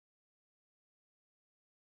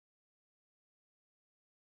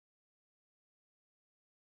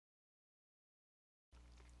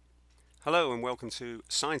Hello and welcome to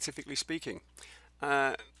Scientifically Speaking.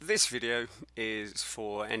 This video is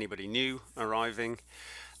for anybody new arriving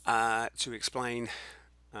to explain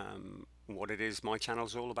what it is my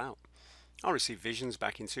channel's all about. I received visions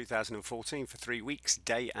back in 2014 for 3 weeks,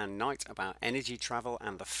 day and night, about energy travel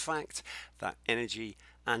and the fact that energy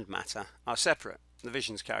and matter are separate. The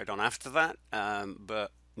visions carried on after that,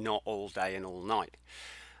 but not all day and all night.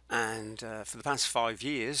 And for the past 5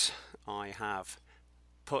 years, I have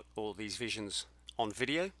put all these visions on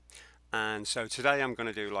video, and so today I'm going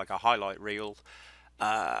to do like a highlight reel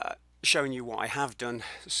showing you what I have done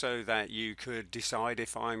so that you could decide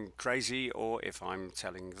if I'm crazy or if I'm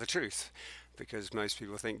telling the truth, because most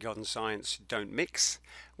people think God and science don't mix,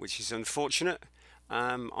 which is unfortunate.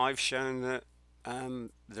 I've shown that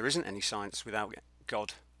there isn't any science without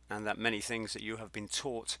God, and that many things that you have been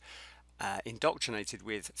taught, indoctrinated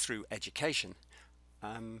with through education,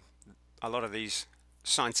 a lot of these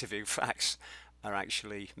scientific facts are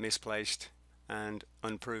actually misplaced and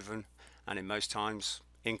unproven, and in most times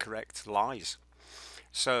incorrect lies.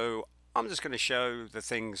 So I'm just going to show the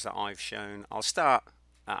things that I've shown. I'll start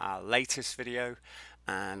at our latest video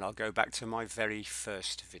and I'll go back to my very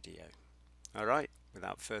first video. Alright,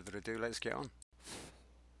 without further ado, let's get on.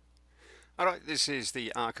 Alright, this is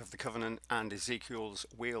the Ark of the Covenant and Ezekiel's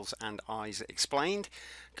wheels and eyes explained,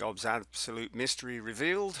 God's absolute mystery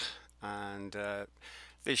revealed. And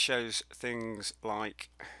this shows things like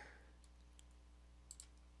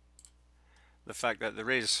the fact that there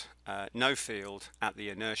is no field at the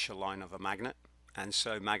inertial line of a magnet, and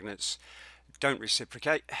so magnets don't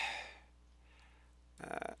reciprocate.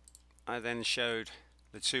 I then showed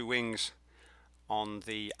the two wings on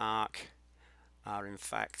the ark are in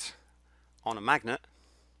fact on a magnet,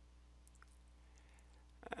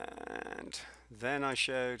 and then I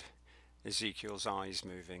showed Ezekiel's eyes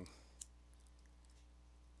moving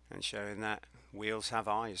and showing that wheels have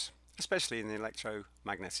eyes, especially in the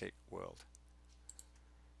electromagnetic world.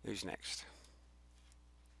 Who's next?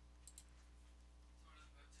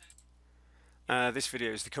 This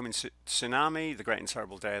video is the coming tsunami, the great and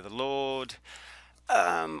terrible day of the Lord.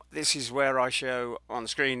 This is where I show on the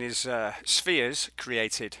screen is spheres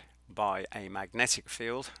created by a magnetic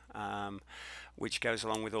field, which goes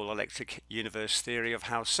along with all electric universe theory of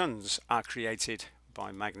how suns are created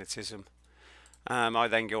by magnetism. I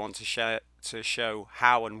then go on to show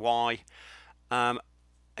how and why a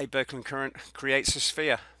Birkeland current creates a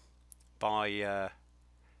sphere by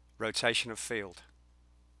rotation of field.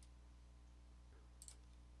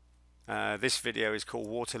 This video is called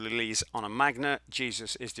Water Lilies on a Magnet.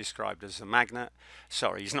 Jesus is described as a magnet.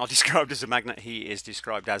 Sorry, he's not described as a magnet, he is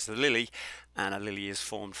described as the lily, and a lily is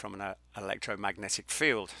formed from an electromagnetic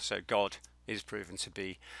field. So God is proven to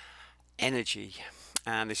be energy.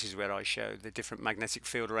 And this is where I show the different magnetic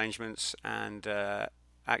field arrangements, and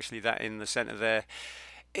actually that in the center there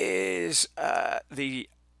is the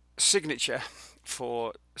signature for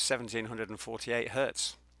 1748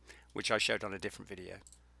 Hertz, which I showed on a different video.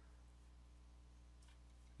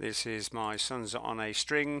 This is my suns on a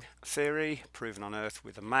string theory proven on Earth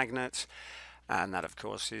with a magnet, and that of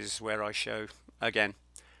course is where I show again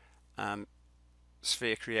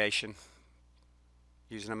sphere creation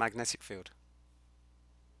using a magnetic field.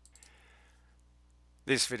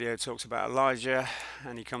 This video talks about Elijah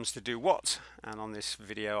and he comes to do what? And on this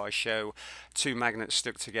video I show two magnets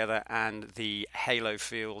stuck together and the halo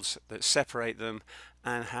fields that separate them,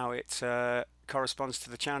 and how it corresponds to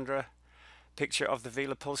the Chandra picture of the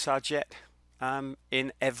Vela pulsar jet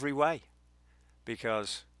in every way,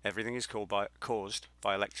 because everything is caused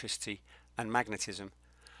by electricity and magnetism,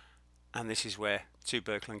 and this is where two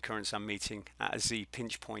Birkeland currents are meeting at a Z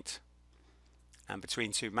pinch point. And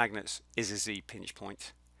between two magnets is a Z pinch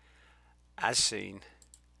point, as seen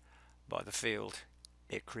by the field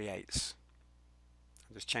it creates.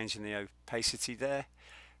 I'm just changing the opacity there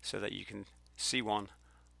so that you can see one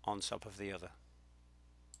on top of the other.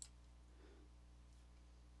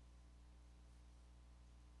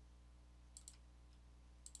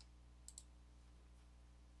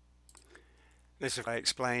 This is where I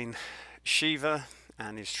explain Shiva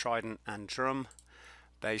and his trident and drum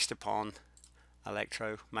based upon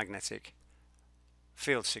electromagnetic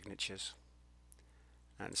field signatures,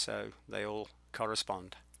 and so they all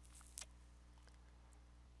correspond.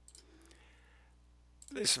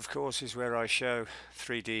 This of course is where I show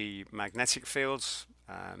 3D magnetic fields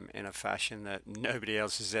in a fashion that nobody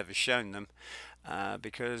else has ever shown them,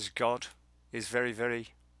 because God is very, very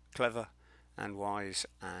clever and wise,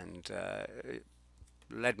 and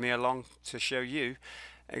led me along to show you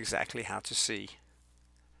exactly how to see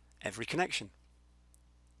every connection.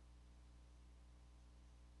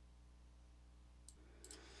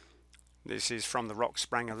 This is from the Rock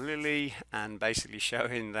Spranger Lily, and basically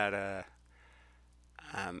showing that a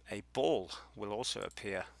ball will also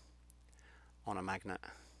appear on a magnet,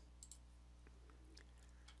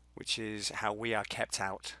 which is how we are kept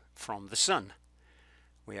out from the sun.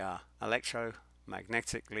 We are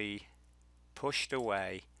electromagnetically pushed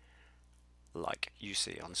away like you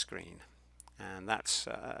see on screen, and that's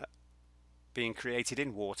being created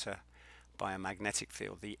in water by a magnetic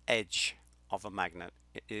field. The edge of a magnet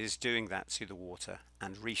is doing that to the water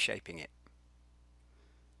and reshaping it.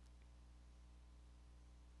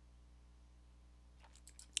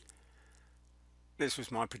 This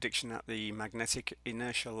was my prediction that the magnetic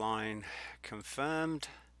inertia line confirmed,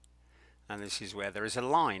 and this is where there is a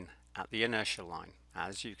line at the inertia line.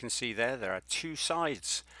 As you can see there are two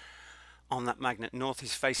sides on that magnet. North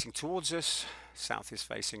is facing towards us, south is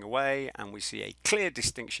facing away, and we see a clear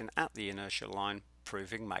distinction at the inertia line,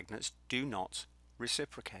 proving magnets do not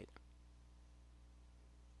reciprocate.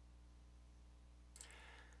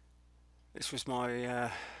 This was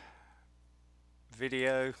my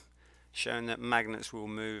video showing that magnets will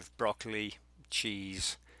move broccoli,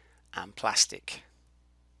 cheese and plastic.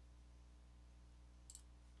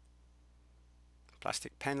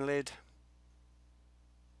 Plastic pen lid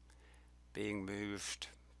being moved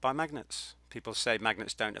by magnets. People say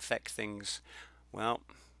magnets don't affect things. Well,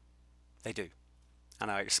 they do,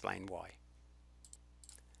 and I'll explain why.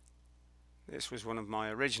 This was one of my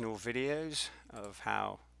original videos of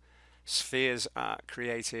how spheres are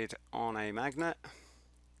created on a magnet.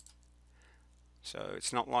 So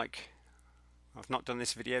it's not like, I've not done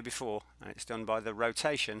this video before, and it's done by the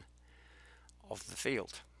rotation of the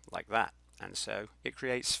field like that, and so it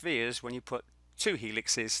creates spheres when you put two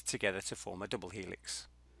helixes together to form a double helix.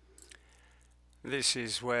 This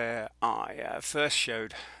is where I first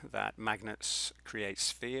showed that magnets create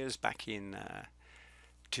spheres back in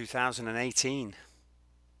 2018.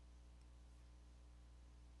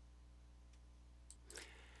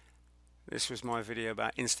 This was my video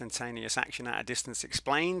about instantaneous action at a distance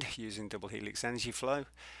explained using double helix energy flow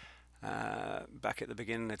back at the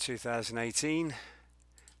beginning of 2018,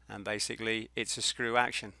 and basically it's a screw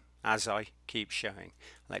action, as I keep showing.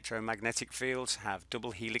 Electromagnetic fields have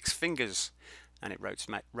double helix fingers, and it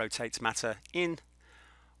rotates matter in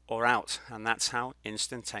or out, and that's how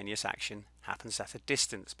instantaneous action happens at a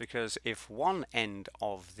distance, because if one end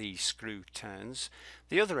of the screw turns,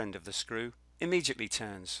 the other end of the screw immediately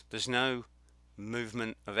turns. There's no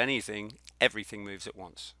movement of anything, everything moves at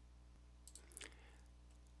once.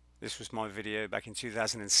 This was my video back in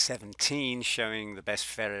 2017 showing the best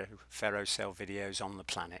ferrocell videos on the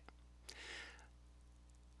planet.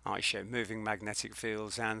 I show moving magnetic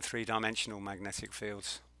fields and three-dimensional magnetic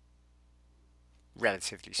fields.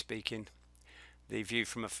 Relatively speaking, the view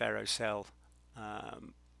from a ferrocell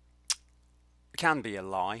can be a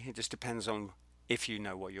lie. It just depends on if you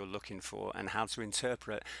know what you're looking for and how to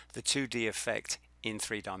interpret the 2D effect in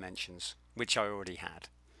 3 dimensions, which I already had.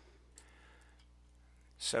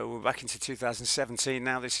 So we're back into 2017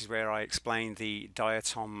 now. This is where I explained the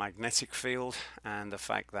diatom magnetic field and the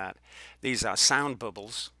fact that these are sound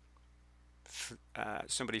bubbles.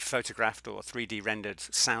 Somebody photographed or 3D rendered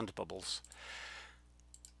sound bubbles,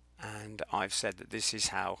 and I've said that this is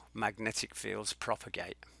how magnetic fields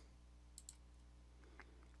propagate.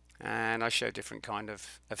 And I show different kind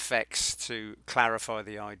of effects to clarify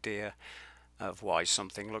the idea of why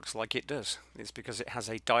something looks like it does. It's because it has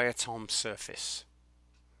a diatom surface.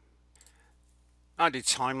 I do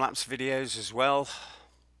time-lapse videos as well.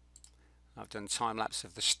 I've done time-lapse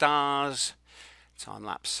of the stars,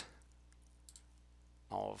 time-lapse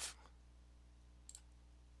of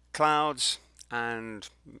clouds and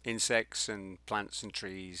insects and plants and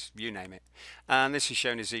trees, you name it. And this is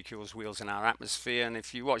showing Ezekiel's wheels in our atmosphere, and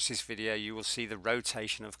if you watch this video you will see the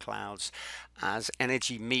rotation of clouds as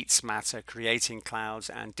energy meets matter, creating clouds,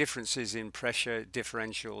 and differences in pressure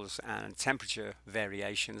differentials and temperature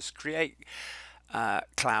variations create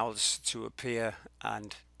clouds to appear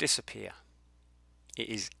and disappear. It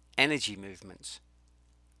is energy movements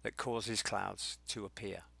that causes clouds to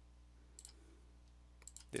appear.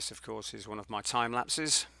 This, of course, is one of my time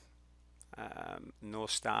lapses.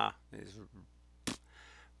 North Star is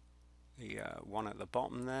the one at the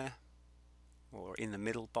bottom there, or in the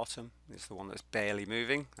middle bottom. It's the one that's barely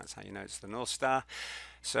moving. That's how you know it's the North Star.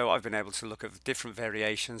 So I've been able to look at different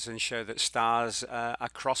variations and show that stars are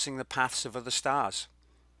crossing the paths of other stars.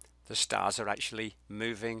 The stars are actually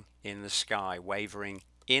moving in the sky, wavering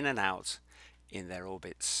in and out in their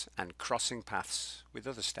orbits and crossing paths with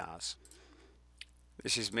other stars.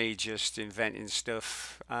 This is me just inventing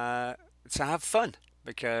stuff to have fun,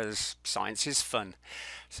 because science is fun.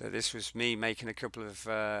 So this was me making a couple of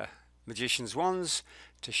magician's wands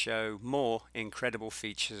to show more incredible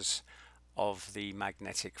features of the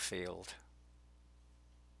magnetic field.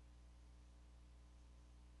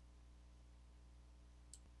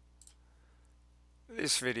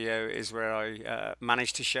 This video is where I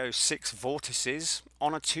managed to show 6 vortices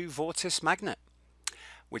on a 2-vortice magnet,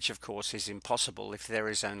 which of course is impossible if there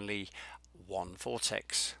is only one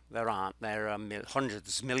vortex. There are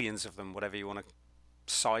hundreds, millions of them, whatever you want to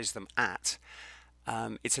size them at.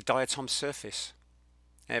 It's a diatom surface.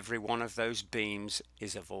 Every one of those beams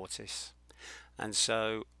is a vortice. And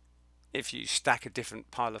so if you stack a different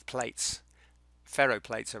pile of plates,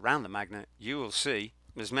 ferroplates around the magnet, you will see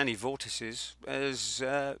as many vortices as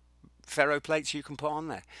ferroplates you can put on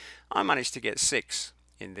there. I managed to get 6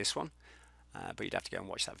 in this one, but you'd have to go and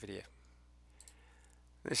watch that video.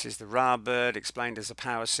 This is the Ra bird, explained as a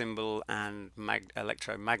power symbol and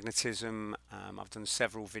electromagnetism. I've done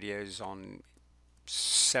several videos on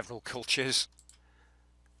several cultures.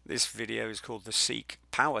 This video is called the Seek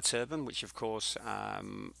Power Turbine, which of course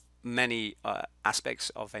many aspects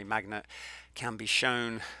of a magnet can be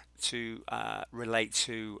shown to relate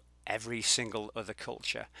to every single other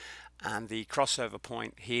culture, and the crossover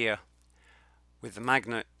point here with the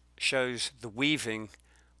magnet shows the weaving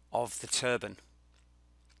of the turbine,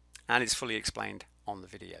 and it's fully explained on the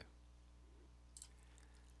video.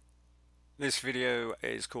 This video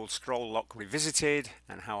is called Scroll Lock Revisited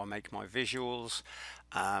and how I make my visuals,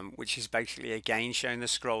 which is basically again showing the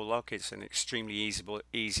scroll lock. It's an extremely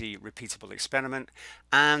easy repeatable experiment,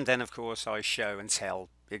 and then of course I show and tell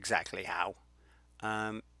exactly how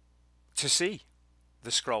to see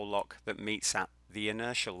the scroll lock that meets at the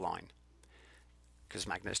inertial line, because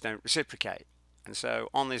magnets don't reciprocate. And so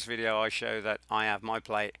on this video I show that I have my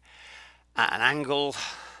plate at an angle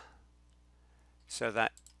so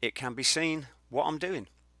that it can be seen what I'm doing.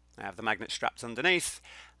 I have the magnet strapped underneath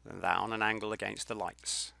and that on an angle against the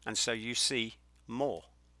lights, and so you see more.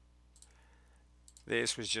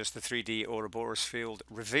 This was just the 3D Ouroboros field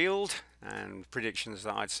revealed, and predictions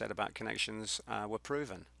that I'd said about connections were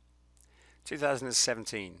proven.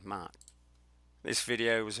 2017 March. This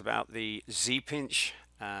video was about the Z-pinch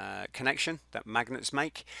connection that magnets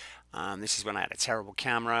make. This is when I had a terrible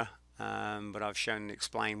camera, but I've shown and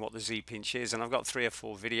explained what the Z-pinch is, and I've got 3 or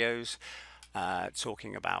 4 videos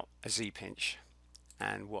talking about a Z-pinch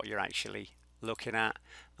and what you're actually looking at.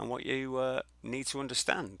 And what you need to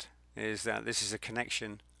understand is that this is a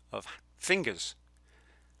connection of fingers,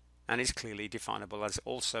 and is clearly definable as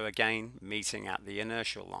also again meeting at the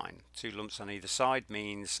inertial line. 2 lumps on either side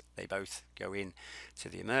means they both go in to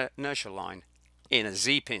the inertial line in a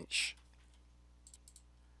Z-pinch.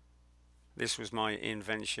 This was my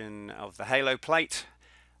invention of the halo plate,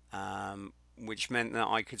 which meant that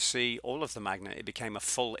I could see all of the magnet. It became a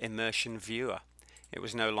full immersion viewer. It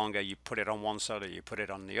was no longer you put it on one side or you put it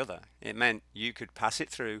on the other. It meant you could pass it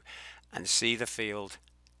through and see the field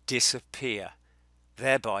disappear,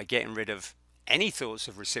 thereby getting rid of any thoughts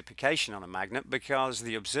of reciprocation on a magnet, because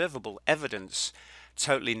the observable evidence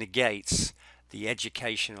totally negates the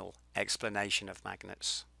educational explanation of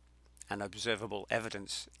magnets, and observable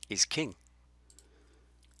evidence is king.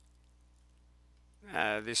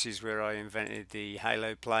 This is where I invented the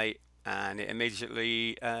halo plate, and it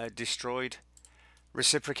immediately destroyed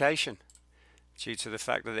reciprocation due to the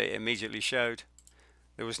fact that it immediately showed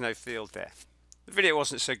there was no field there. The video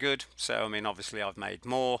wasn't so good, so I mean obviously I've made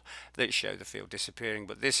more that show the field disappearing,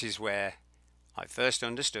 but this is where I first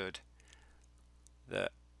understood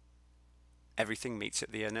that everything meets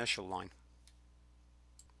at the inertial line.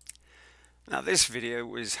 Now this video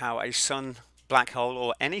was how a sun, black hole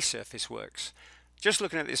or any surface works. Just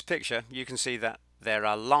looking at this picture you can see that there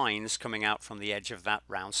are lines coming out from the edge of that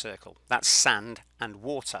round circle. That's sand and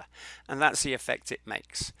water, and that's the effect it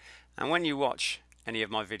makes. And when you watch any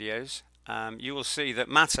of my videos, you will see that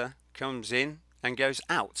matter comes in and goes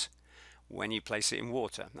out when you place it in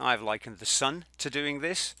water. I've likened the sun to doing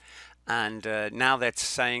this, and now they're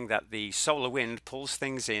saying that the solar wind pulls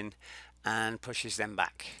things in and pushes them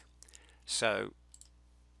back. So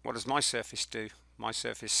what does my surface do? My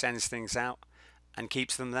surface sends things out and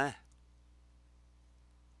keeps them there.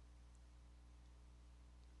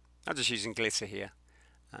 I'm just using glitter here.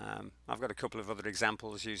 I've got a couple of other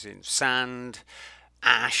examples using sand,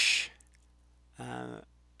 ash,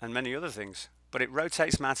 and many other things, but it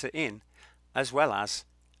rotates matter in as well as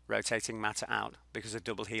rotating matter out, because a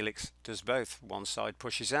double helix does both. One side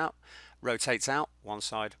pushes out, rotates out, one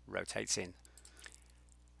side rotates in.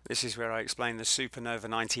 This is where I explain the Supernova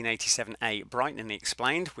 1987A brightening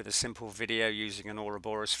explained with a simple video using an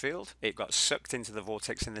Ouroboros field. It got sucked into the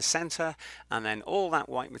vortex in the center, and then all that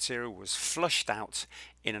white material was flushed out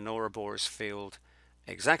in an Ouroboros field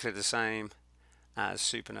exactly the same as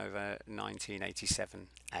Supernova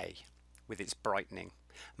 1987A with its brightening.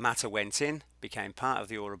 Matter went in, became part of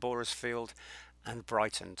the Ouroboros field, and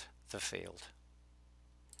brightened the field.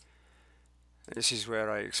 This is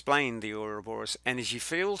where I explained the Ouroboros energy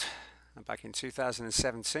field back in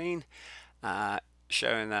 2017,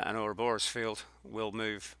 showing that an Ouroboros field will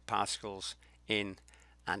move particles in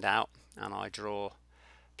and out, and I draw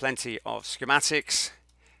plenty of schematics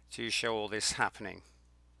to show all this happening.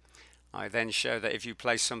 I then show that if you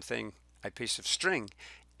place something, a piece of string,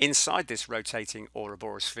 inside this rotating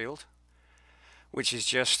Ouroboros field, which is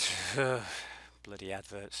just bloody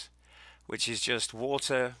adverts, which is just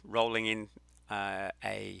water rolling in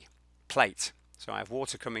a plate. So I have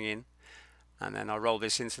water coming in, and then I roll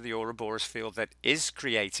this into the Ouroboros field that is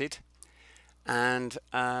created, and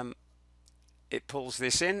it pulls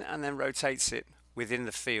this in and then rotates it within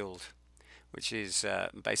the field, which is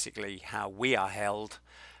basically how we are held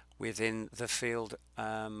within the field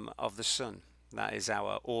of the sun. That is,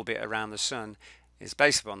 our orbit around the sun is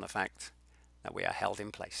based upon the fact that we are held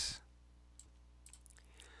in place.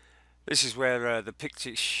 This is where the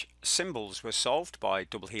Pictish symbols were solved by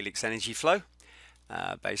double helix energy flow,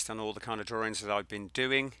 based on all the kind of drawings that I've been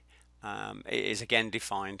doing. It is again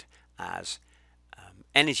defined as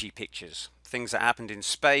energy pictures, things that happened in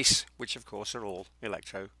space, which of course are all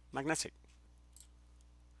electromagnetic.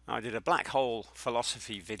 I did a black hole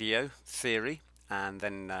philosophy video theory, and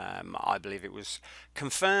then I believe it was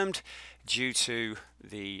confirmed due to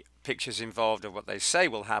the pictures involved of what they say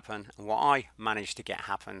will happen and what I managed to get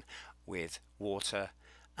happen with water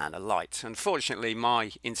and a light. Unfortunately,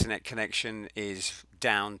 my internet connection is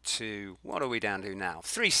down to, what are we down to now?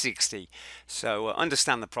 360. So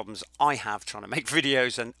understand the problems I have trying to make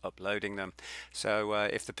videos and uploading them. So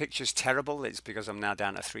if the picture's terrible, it's because I'm now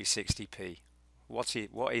down to 360p. What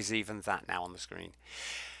is even that now on the screen?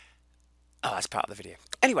 Oh, that's part of the video.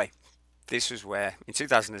 Anyway, this was where in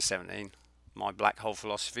 2017 my black hole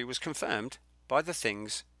philosophy was confirmed by the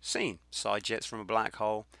things seen. Side jets from a black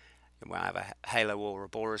hole, and I have a halo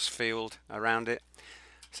Ouroboros field around it.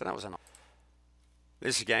 So that was an.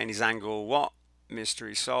 This again is angle what?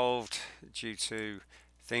 Mystery solved due to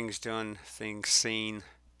things done, things seen,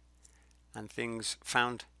 and things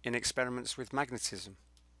found in experiments with magnetism.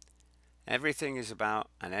 Everything is about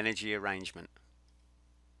an energy arrangement.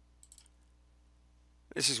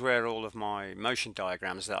 This is where all of my motion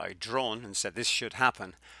diagrams that I've drawn and said this should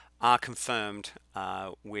happen are confirmed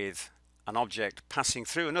with an object passing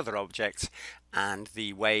through another object, and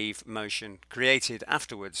the wave motion created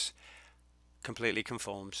afterwards completely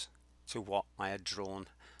conforms to what I had drawn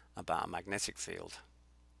about a magnetic field,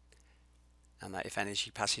 and that if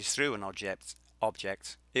energy passes through an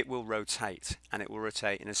object it will rotate, and it will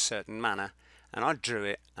rotate in a certain manner. And I drew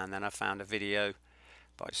it, and then I found a video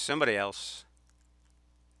by somebody else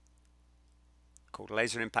called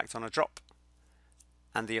Laser Impact on a Drop,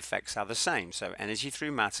 and the effects are the same. So energy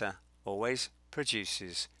through matter always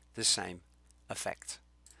produces the same effect.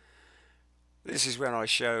 This is where I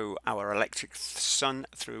show our electric sun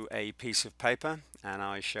through a piece of paper, and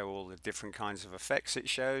I show all the different kinds of effects it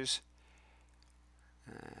shows.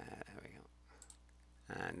 There we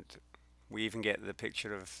go. And we even get the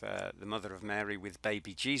picture of the Mother of Mary with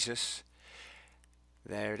baby Jesus.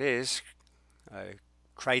 There it is, a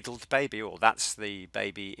cradled baby, or that's the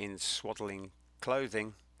baby in swaddling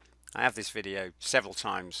clothing. I have this video several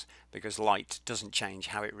times because light doesn't change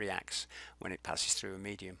how it reacts when it passes through a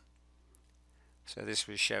medium. So this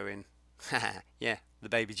was showing, yeah, the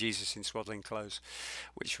baby Jesus in swaddling clothes,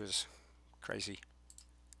 which was crazy.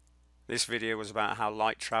 This video was about how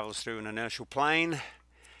light travels through an inertial plane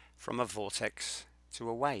from a vortex to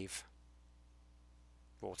a wave.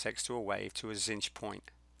 Vortex to a wave to a zinch point,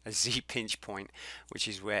 a z-pinch point, which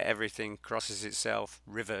is where everything crosses itself,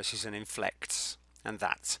 reverses and inflects. And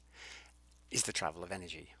that is the travel of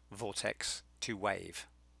energy, vortex to wave.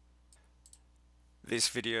 This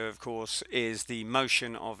video, of course, is the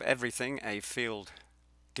motion of everything, a field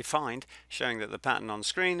defined, showing that the pattern on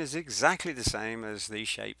screen is exactly the same as the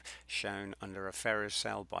shape shown under a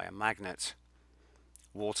ferrocell by a magnet.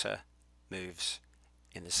 Water moves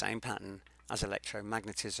in the same pattern as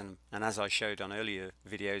electromagnetism, and as I showed on earlier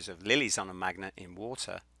videos of lilies on a magnet in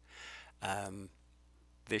water,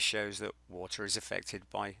 this shows that water is affected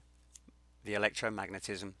by the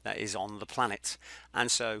electromagnetism that is on the planet, and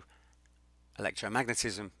so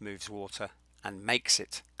electromagnetism moves water and makes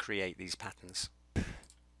it create these patterns.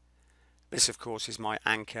 This of course is my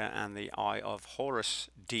anchor and the Eye of Horus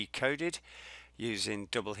decoded using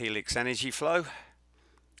double helix energy flow,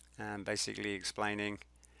 and basically explaining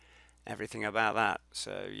everything about that.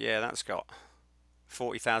 So yeah, that's got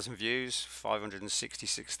 40,000 views,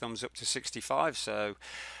 566 thumbs up to 65, so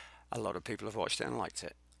a lot of people have watched it and liked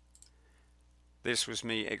it. This was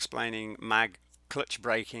me explaining clutch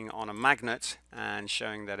braking on a magnet and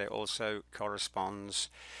showing that it also corresponds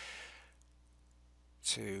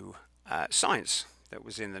to science that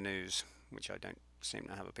was in the news, which I don't seem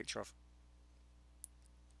to have a picture of.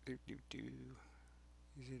 Is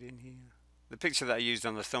it in here? The picture that I used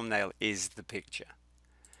on the thumbnail is the picture.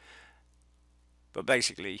 But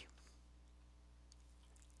basically,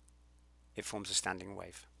 it forms a standing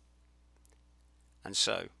wave. And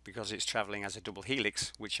so, because it's traveling as a double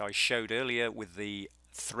helix, which I showed earlier with the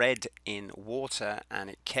thread in water, and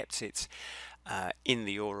it kept it in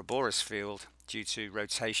the Ouroboros field due to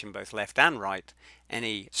rotation both left and right,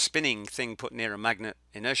 any spinning thing put near a magnet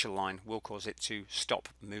inertial line will cause it to stop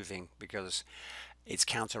moving because it's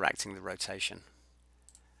counteracting the rotation.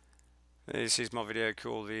 This is my video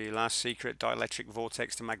called The Last Secret: Dielectric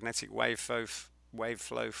Vortex to Magnetic Wave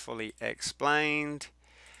Flow Fully Explained.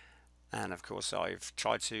 And of course I've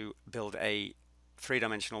tried to build a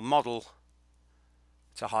three-dimensional model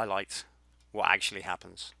to highlight what actually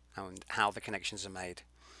happens and how the connections are made.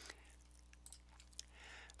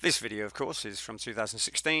 This video of course is from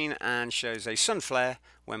 2016 and shows a sun flare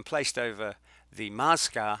when placed over the Mars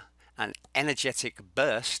scar. An energetic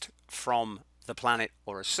burst from the planet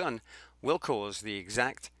or a sun will cause the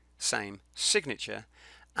exact same signature,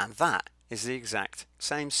 and that is the exact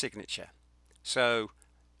same signature. So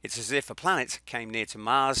it's as if a planet came near to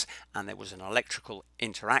Mars and there was an electrical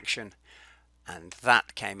interaction, and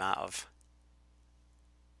that came out of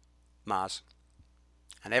Mars.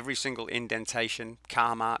 And every single indentation,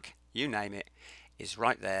 car mark, you name it, is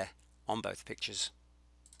right there on both pictures.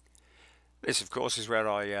 This of course is where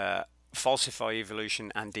I falsify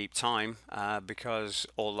evolution and deep time, because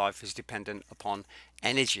all life is dependent upon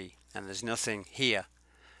energy, and there's nothing here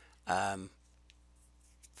that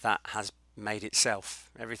has made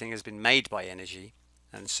itself. Everything has been made by energy,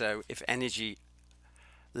 and so if energy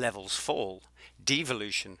levels fall,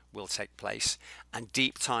 devolution will take place and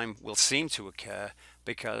deep time will seem to occur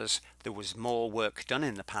because there was more work done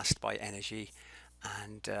in the past by energy,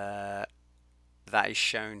 and that is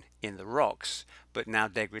shown in the rocks, but now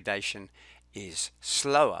degradation is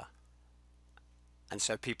slower, and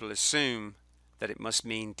so people assume that it must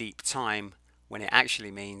mean deep time when it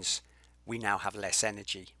actually means we now have less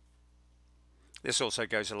energy. This also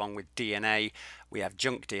goes along with DNA. We have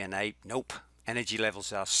junk DNA. Nope, energy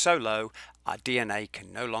levels are so low our DNA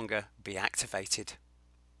can no longer be activated,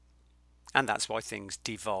 and that's why things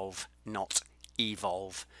devolve, not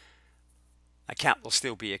evolve. A cat will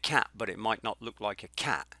still be a cat, but it might not look like a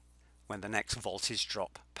cat when the next voltage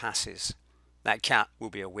drop passes. That cat will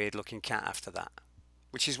be a weird looking cat after that,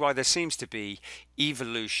 which is why there seems to be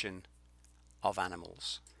evolution of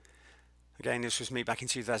animals. Again, this was me back in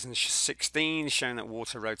 2016 showing that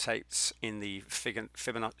water rotates in the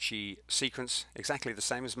Fibonacci sequence exactly the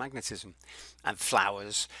same as magnetism, and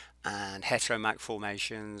flowers and heteromach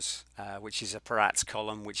formations, which is a Peretz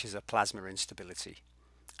column, which is a plasma instability.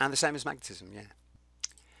 And the same as magnetism, yeah.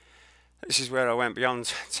 This is where I went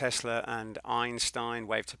beyond Tesla and Einstein.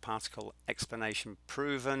 Wave to particle explanation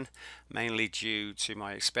proven, mainly due to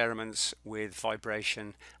my experiments with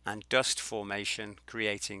vibration and dust formation,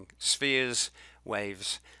 creating spheres,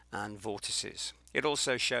 waves and vortices. It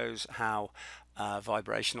also shows how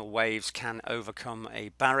vibrational waves can overcome a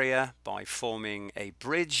barrier by forming a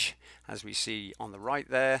bridge, as we see on the right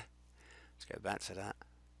there. Let's go back to that.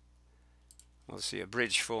 We'll see a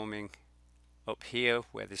bridge forming up here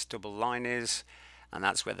where this double line is, and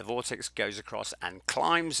that's where the vortex goes across and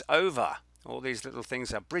climbs over. All these little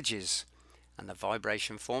things are bridges, and the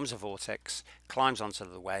vibration forms a vortex, climbs onto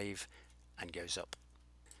the wave and goes up.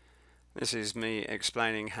 This is me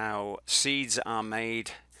explaining how seeds are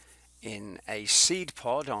made in a seed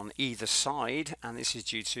pod on either side, and this is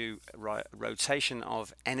due to rotation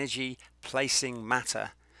of energy placing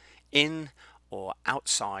matter in or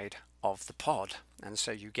outside of the pod, and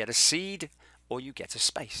so you get a seed or you get a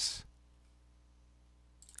space.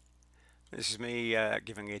 This is me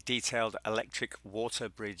giving a detailed electric water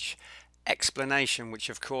bridge explanation, which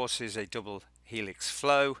of course is a double helix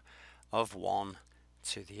flow of one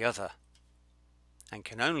to the other, and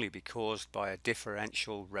can only be caused by a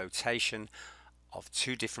differential rotation of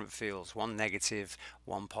two different fields, one negative,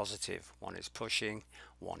 one positive. One is pushing,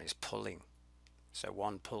 one is pulling. So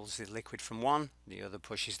one pulls the liquid from one, the other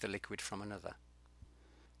pushes the liquid from another.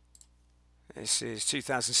 This is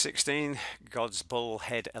 2016. God's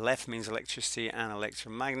bullhead Aleph means electricity and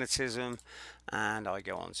electromagnetism, and I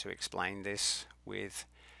go on to explain this with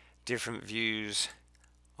different views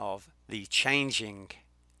of the changing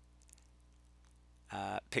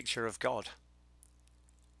picture of God.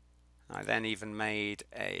 I then even made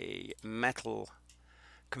a metal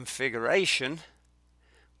configuration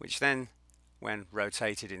which then, when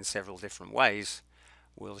rotated in several different ways,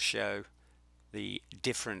 will show the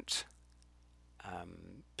different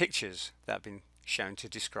pictures that have been shown to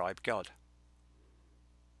describe God.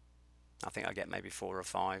 I think I get maybe 4 or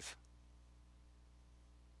 5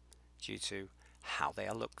 due to how they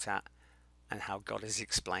are looked at and how God is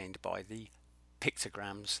explained by the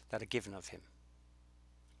pictograms that are given of him.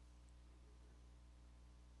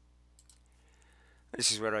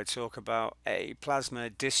 This is where I talk about a plasma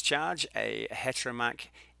discharge, a heteromach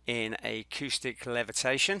in acoustic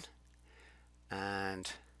levitation,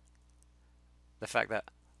 and the fact that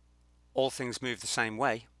all things move the same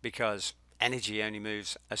way because energy only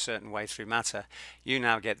moves a certain way through matter. You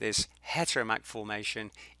now get this heteromach formation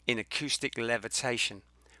in acoustic levitation,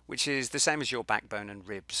 which is the same as your backbone and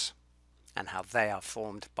ribs, and how they are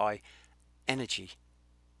formed by energy.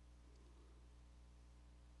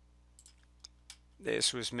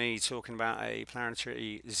 This was me talking about a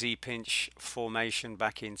planetary Z-pinch formation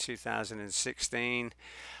back in 2016,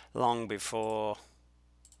 long before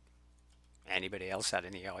anybody else had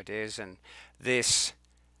any ideas, and this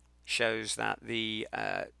shows that the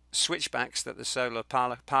switchbacks that the solar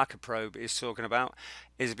Parker probe is talking about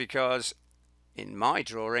is because in my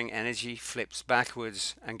drawing energy flips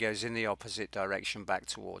backwards and goes in the opposite direction back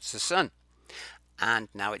towards the sun. And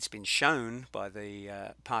now it's been shown by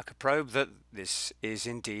the Parker probe that this is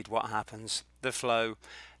indeed what happens. The flow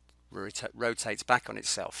rotates back on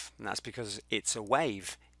itself, and that's because it's a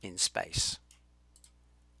wave in space.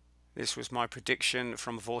 This was my prediction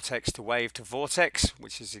from vortex to vortex,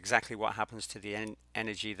 which is exactly what happens to the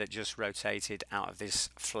energy that just rotated out of this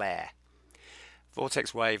flare.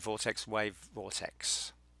 Vortex, wave, vortex, wave,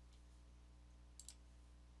 vortex.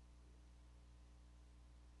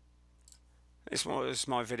 This was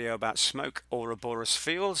my video about smoke Ouroboros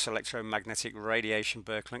fields, electromagnetic radiation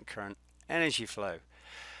Birkeland current energy flow,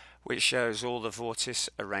 which shows all the vortice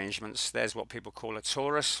arrangements. There's what people call a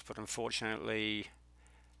torus, but unfortunately,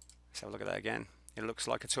 let's have a look at that again. It looks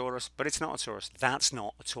like a torus, but it's not a torus. That's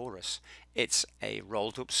not a torus. It's a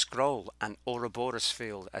rolled up scroll, an Ouroboros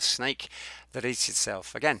field, a snake that eats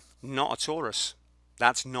itself. Again, not a torus.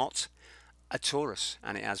 That's not a torus,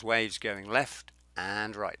 and it has waves going left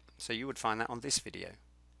and right. So you would find that on this video.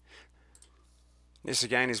 This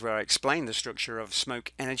again is where I explain the structure of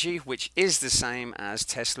smoke energy, which is the same as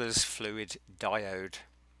Tesla's fluid diode.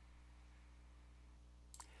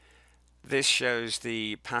 This shows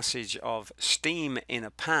the passage of steam in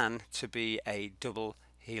a pan to be a double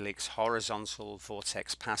helix horizontal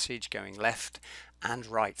vortex passage going left and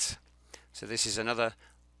right. So this is another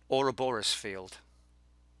Ouroboros field.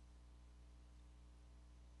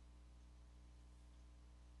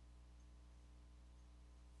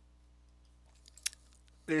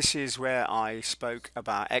 This is where I spoke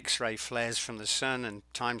about X-ray flares from the sun and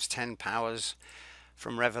times 10 powers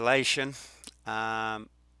from Revelation.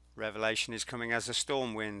 Revelation is coming as a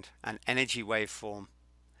storm wind, an energy waveform.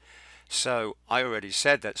 So I already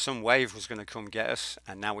said that some wave was going to come get us,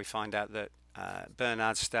 and now we find out that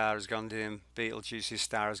Bernard's star has gone dim, Betelgeuse's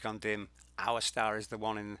star has gone dim, our star is the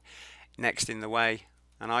one next in the way,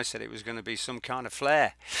 and I said it was going to be some kind of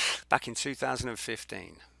flare back in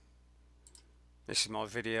 2015. This is my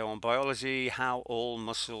video on biology, how all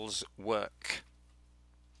muscles work.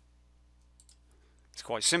 It's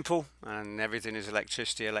quite simple, and everything is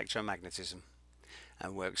electricity, electromagnetism,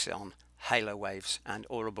 and works on halo waves and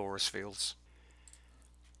Ouroboros fields.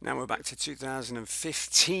 Now we're back to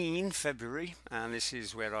 2015 February, and this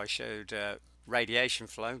is where I showed radiation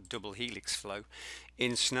flow, double helix flow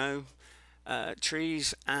in snow,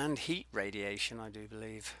 trees and heat radiation, I do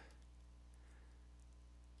believe.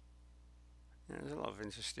 There's a lot of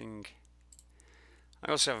interesting. I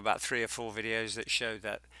also have about 3 or 4 videos that show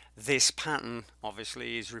that this pattern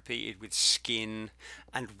obviously is repeated with skin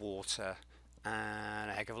and water and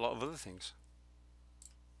a heck of a lot of other things.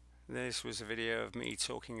 This was a video of me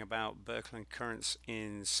talking about Birkeland currents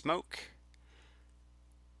in smoke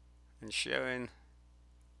and showing,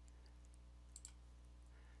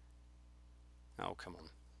 oh come on,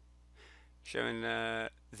 showing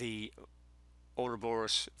the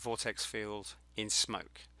Ouroboros vortex field in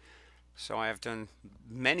smoke. So I have done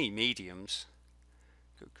many mediums.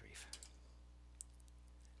 Good grief.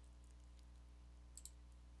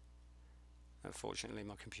 Unfortunately,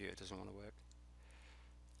 my computer doesn't want to work.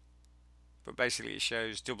 But basically it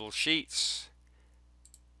shows double sheets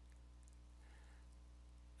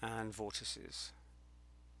and vortices.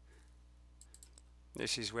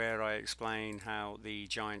 This is where I explain how the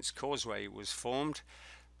Giant's Causeway was formed,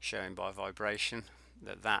 showing by vibration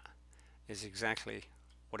that that is exactly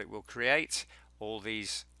what it will create. All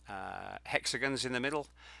these hexagons in the middle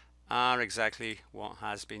are exactly what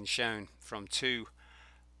has been shown. From two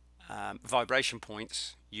vibration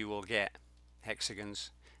points you will get hexagons.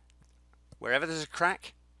 Wherever there's a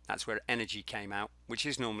crack, that's where energy came out, which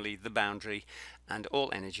is normally the boundary, and all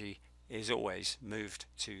energy is always moved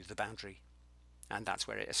to the boundary, and that's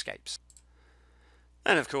where it escapes.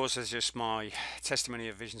 And of course, there's just my testimony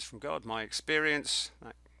of visions from God, my experience.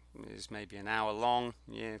 That is maybe an hour long,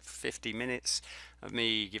 50 minutes of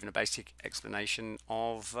me giving a basic explanation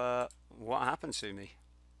of what happened to me.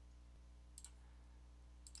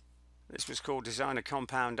 This was called Designer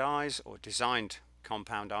Compound Eyes, or Designed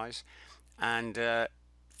Compound Eyes, and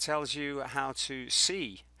tells you how to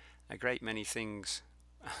see a great many things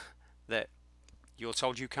that you're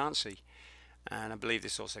told you can't see. And I believe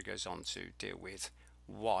this also goes on to deal with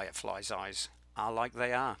why a fly's eyes are like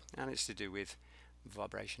they are, and it's to do with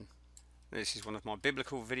vibration. This is one of my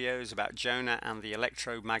biblical videos about Jonah and the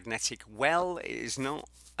electromagnetic well. It is not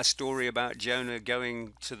a story about Jonah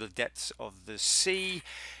going to the depths of the sea.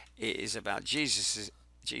 It is about Jesus's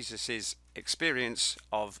experience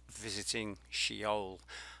of visiting Sheol.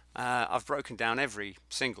 I've broken down every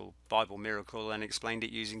single Bible miracle and explained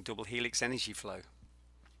it using double helix energy flow.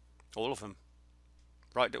 All of them.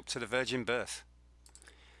 Right up to the virgin birth.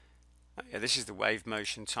 This is the wave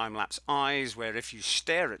motion time-lapse eyes, where if you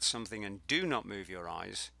stare at something and do not move your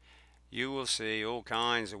eyes, you will see all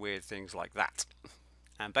kinds of weird things like that.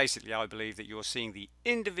 And basically I believe that you're seeing the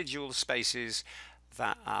individual spaces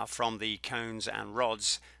that are from the cones and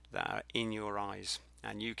rods that are in your eyes,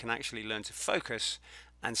 and you can actually learn to focus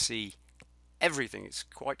and see everything. It's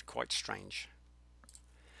quite strange.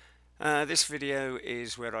 This video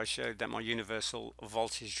is where I showed that my universal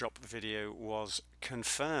voltage drop video was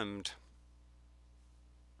confirmed,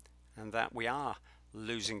 and that we are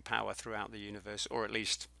losing power throughout the universe, or at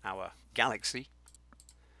least our galaxy.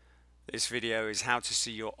 This video is how to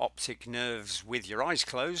see your optic nerves with your eyes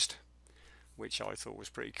closed, which I thought was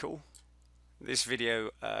pretty cool. This video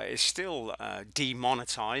is still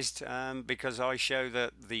demonetized because I show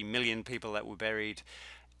that the 1 million people that were buried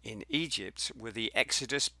in Egypt were the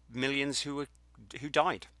Exodus millions who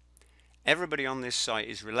died. Everybody on this site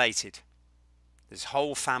is related. There's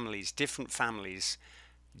whole families, different families,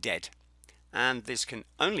 dead. And this can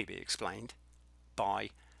only be explained by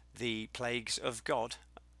the plagues of God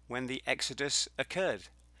when the Exodus occurred.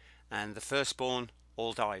 And the firstborn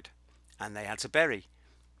all died. And they had to bury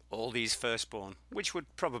all these firstborn, which would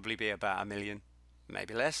probably be about 1 million,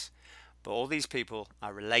 maybe less. But all these people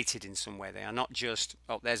are related in some way. They are not just,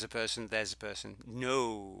 oh, there's a person, there's a person.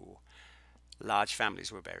 No. Large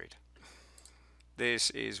families were buried.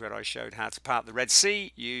 This is where I showed how to part the Red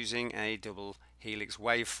Sea using a double helix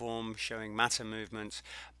waveform showing matter movement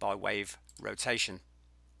by wave rotation.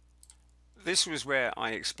 This was where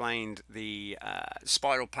I explained the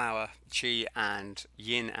spiral power, Qi and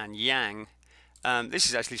Yin and Yang. This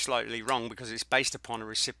is actually slightly wrong because it's based upon a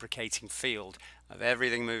reciprocating field of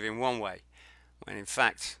everything moving one way, when in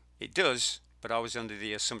fact it does, but I was under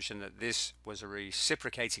the assumption that this was a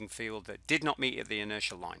reciprocating field that did not meet at the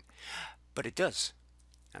inertial line. But it does,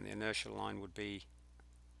 and the inertial line would be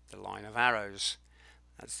the line of arrows.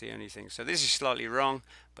 That's the only thing. So this is slightly wrong,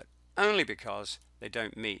 but only because they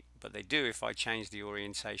don't meet. But they do if I change the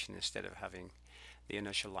orientation. Instead of having the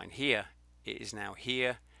inertial line here, it is now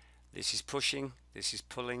here. This is pushing, this is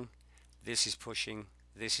pulling, this is pushing,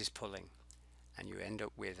 this is pulling, and you end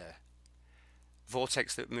up with a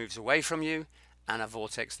vortex that moves away from you and a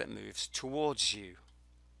vortex that moves towards you.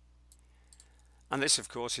 And this of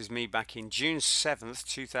course is me back in June 7th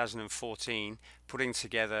 2014 putting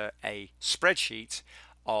together a spreadsheet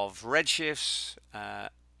of redshifts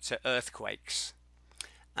to earthquakes,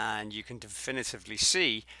 and you can definitively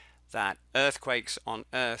see that earthquakes on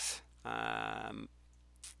Earth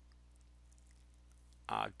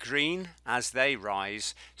are green as they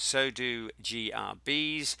rise, so do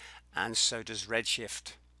GRBs, and so does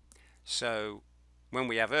redshift. So when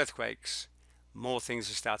we have earthquakes, more things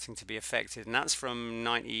are starting to be affected, and that's from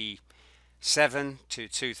 97 to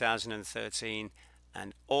 2013,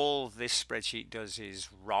 and all this spreadsheet does is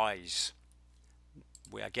rise.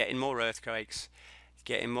 We are getting more earthquakes,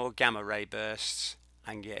 getting more gamma ray bursts,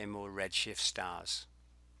 and getting more redshift stars.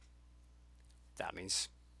 That means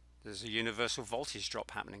there's a universal voltage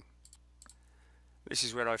drop happening. This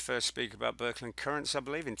is where I first speak about Birkeland currents, I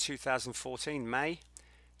believe, in 2014, May,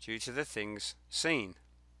 due to the things seen.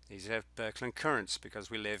 These are Birkeland currents because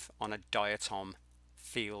we live on a diatom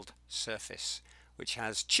field surface, which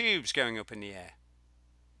has tubes going up in the air.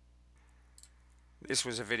 This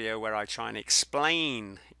was a video where I try and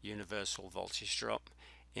explain universal voltage drop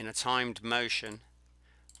in a timed motion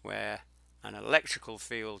where an electrical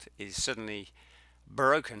field is suddenly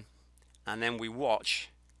broken, and then we watch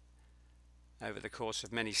over the course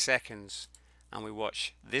of many seconds, and we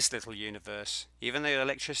watch this little universe. Even though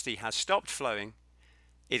electricity has stopped flowing,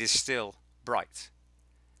 it is still bright,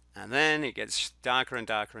 and then it gets darker and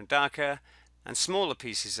darker and darker, and smaller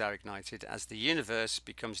pieces are ignited as the universe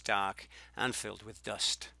becomes dark and filled with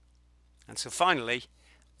dust. And so finally,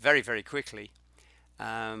 very, very quickly,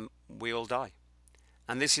 we all die.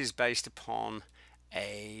 And this is based upon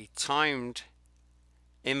a timed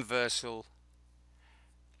inversal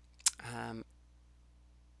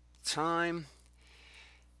time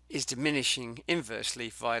is diminishing inversely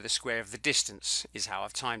via the square of the distance is how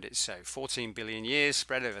I've timed it. So 14 billion years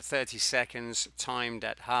spread over 30 seconds, timed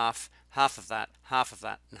at half of that, half of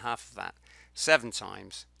that, and half of that, 7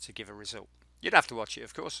 times to give a result. You'd have to watch it,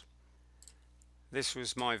 of course. This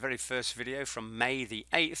was my very first video from May the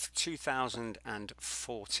 8th,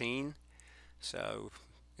 2014. So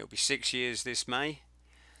it'll be 6 years this May.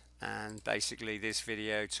 And basically this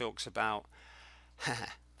video talks about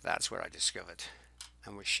that's where I discovered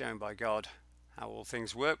and was shown by God how all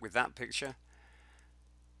things work with that picture.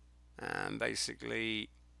 And basically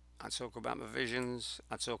I talk about my visions,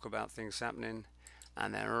 I talk about things happening,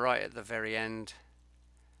 and then right at the very end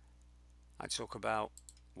I talk about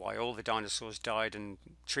why all the dinosaurs died and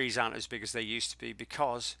trees aren't as big as they used to be,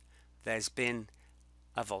 because there's been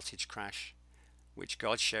a voltage crash which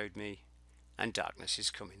God showed me, and darkness is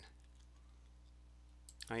coming.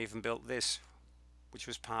 I even built this, which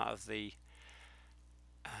was part of the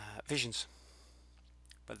visions,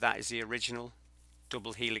 but that is the original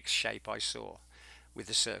double helix shape I saw, with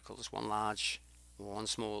the circles, one large, one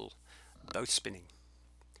small, both spinning.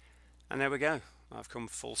 And there we go, I've come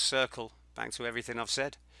full circle back to everything I've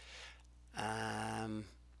said, and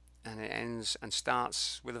it ends and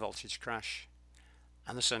starts with a voltage crash,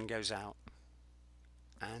 and the sun goes out,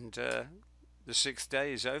 and the 6th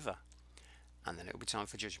day is over, and then it'll be time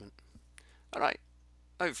for judgment. Alright,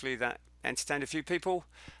 hopefully that entertained a few people.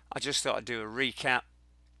 I just thought I'd do a recap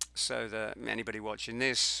so that anybody watching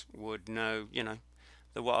this would know,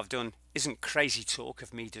 that what I've done isn't crazy talk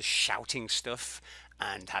of me just shouting stuff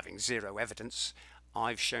and having zero evidence.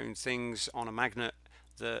 I've shown things on a magnet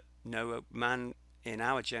that no man in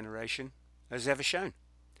our generation has ever shown.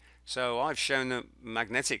 So I've shown that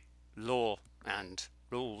magnetic law and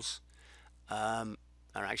rules are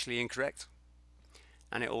actually incorrect,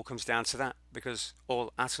 and it all comes down to that, because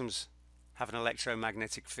all atoms have an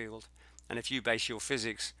electromagnetic field, and if you base your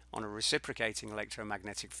physics on a reciprocating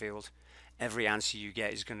electromagnetic field, every answer you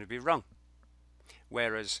get is going to be wrong.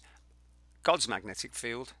 Whereas God's magnetic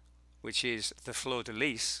field, which is the fleur de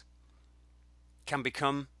lis, can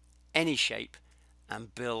become any shape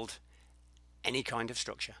and build any kind of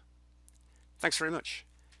structure. Thanks very much.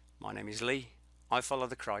 My name is Lee. I follow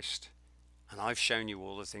the Christ, and I've shown you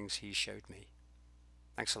all the things he showed me.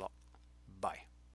 Thanks a lot.